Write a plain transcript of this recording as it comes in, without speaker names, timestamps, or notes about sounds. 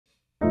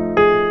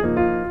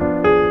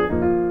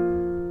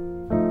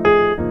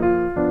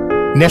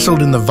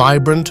Nestled in the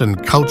vibrant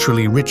and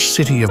culturally rich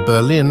city of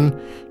Berlin,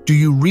 Do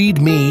You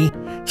Read Me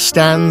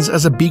stands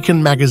as a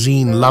beacon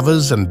magazine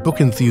lovers and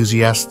book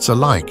enthusiasts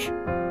alike.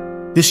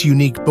 This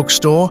unique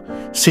bookstore,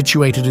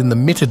 situated in the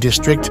Mitte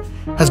district,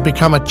 has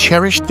become a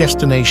cherished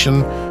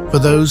destination for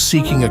those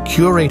seeking a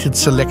curated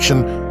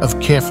selection of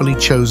carefully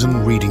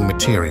chosen reading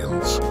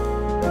materials.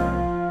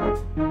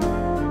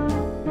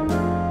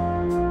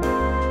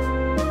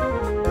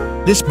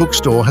 This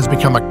bookstore has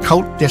become a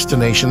cult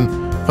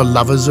destination for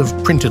lovers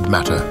of printed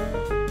matter.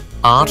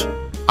 Art,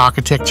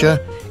 architecture,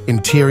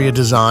 interior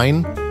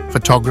design,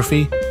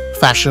 photography,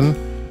 fashion,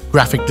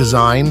 graphic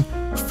design,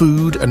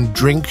 food and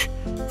drink,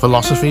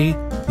 philosophy,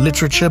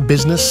 literature,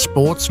 business,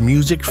 sports,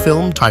 music,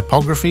 film,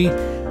 typography,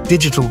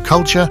 digital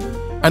culture,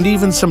 and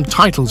even some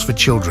titles for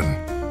children.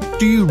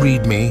 Do You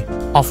Read Me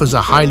offers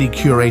a highly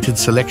curated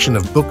selection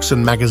of books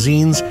and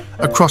magazines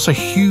across a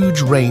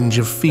huge range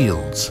of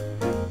fields.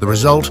 The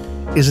result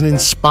is an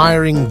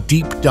inspiring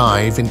deep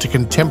dive into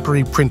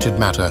contemporary printed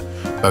matter,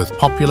 both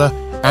popular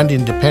and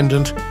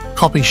independent,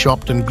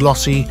 copy-shopped and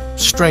glossy,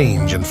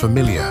 strange and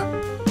familiar.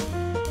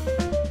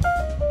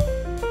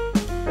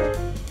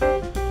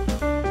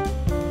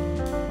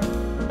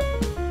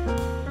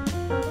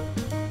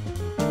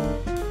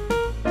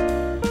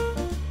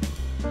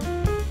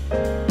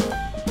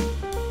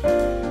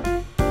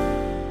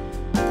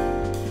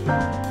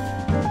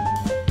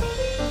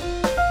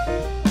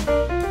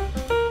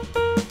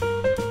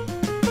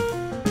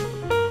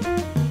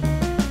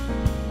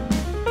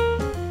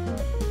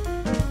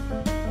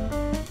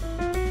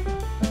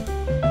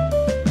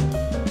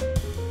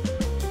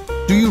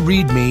 Do You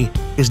Read Me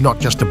is not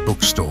just a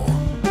bookstore.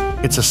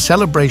 It's a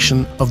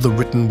celebration of the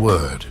written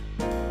word.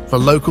 For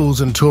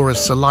locals and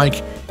tourists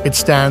alike, it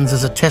stands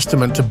as a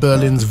testament to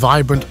Berlin's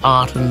vibrant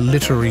art and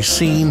literary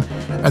scene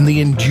and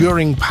the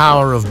enduring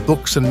power of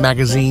books and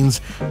magazines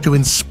to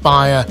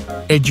inspire,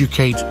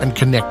 educate, and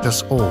connect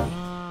us all.